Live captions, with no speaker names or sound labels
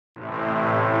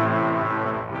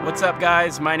What's up,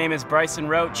 guys? My name is Bryson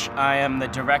Roatch. I am the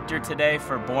director today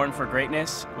for Born for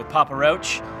Greatness with Papa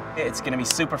Roach. It's gonna be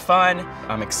super fun.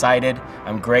 I'm excited,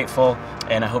 I'm grateful,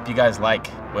 and I hope you guys like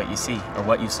what you see or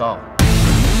what you saw.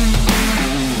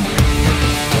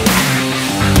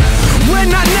 We're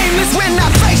not nameless, we're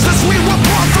not faceless, we were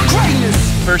born for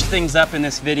greatness. First things up in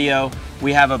this video,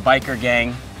 we have a biker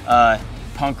gang,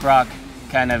 punk rock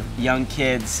kind of young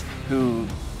kids who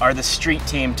are the street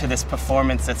team to this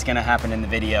performance that's gonna happen in the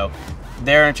video.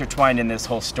 They're intertwined in this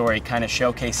whole story, kind of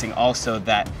showcasing also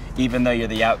that even though you're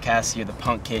the outcast, you're the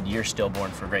punk kid, you're still born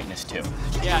for greatness too.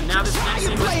 Yeah, now this next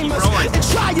scene, let's keep rolling. And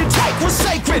try and take what's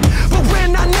sacred, but we're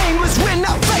not nameless, we're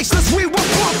not faceless, we were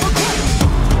born for greatness.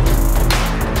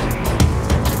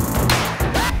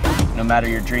 No matter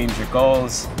your dreams, your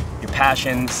goals, your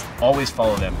passions, always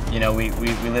follow them. You know, we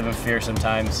live in fear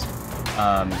sometimes,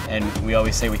 and we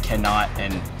always say we cannot,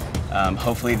 and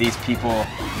hopefully these people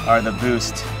are the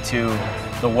boost to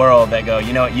the world that go,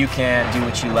 you know what, you can do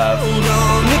what you love. Hold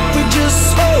on, if we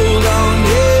just hold on,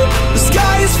 yeah. The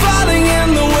sky is falling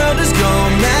and the world is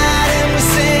gone mad, and we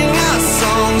sing our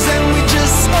songs and we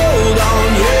just hold on,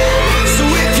 yeah. So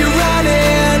if you're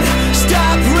running,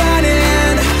 stop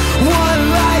running. One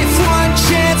life, one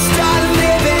chance, start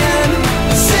living.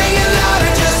 Sing it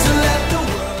louder just to let the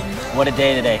world know. What a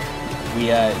day today. We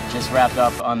just wrapped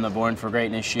up on the Born for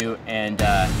Greatness shoot, and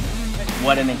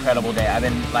what an incredible day. I've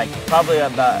been like probably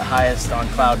at the highest on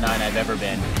cloud 9 I've ever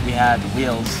been. We had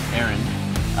Wheels, Aaron,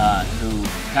 who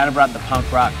kind of brought the punk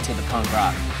rock to the punk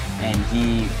rock, and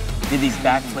he did these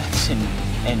backflips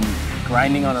and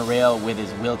grinding on a rail with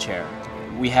his wheelchair.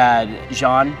 We had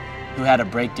Jean, who had a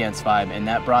breakdance vibe, and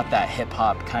that brought that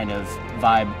hip-hop kind of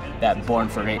vibe that Born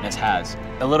for Greatness has.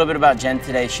 A little bit about Jen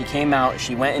today. She came out,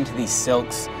 she went into these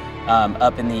silks,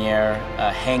 up in the air,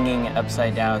 hanging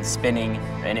upside down, spinning,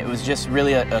 and it was just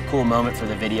really a cool moment for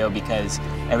the video because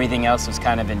everything else was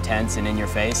kind of intense and in your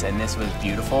face, and this was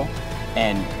beautiful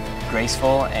and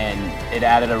graceful, and it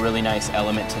added a really nice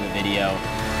element to the video.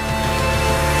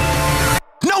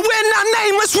 No, we're not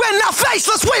nameless, we're not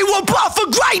faceless, we were born for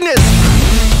greatness!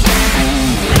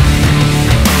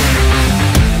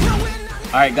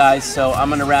 Alright guys, so I'm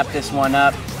gonna wrap this one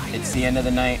up. It's the end of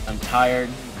the night, I'm tired.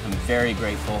 I'm very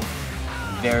grateful,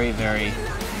 very, very,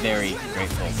 very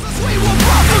grateful.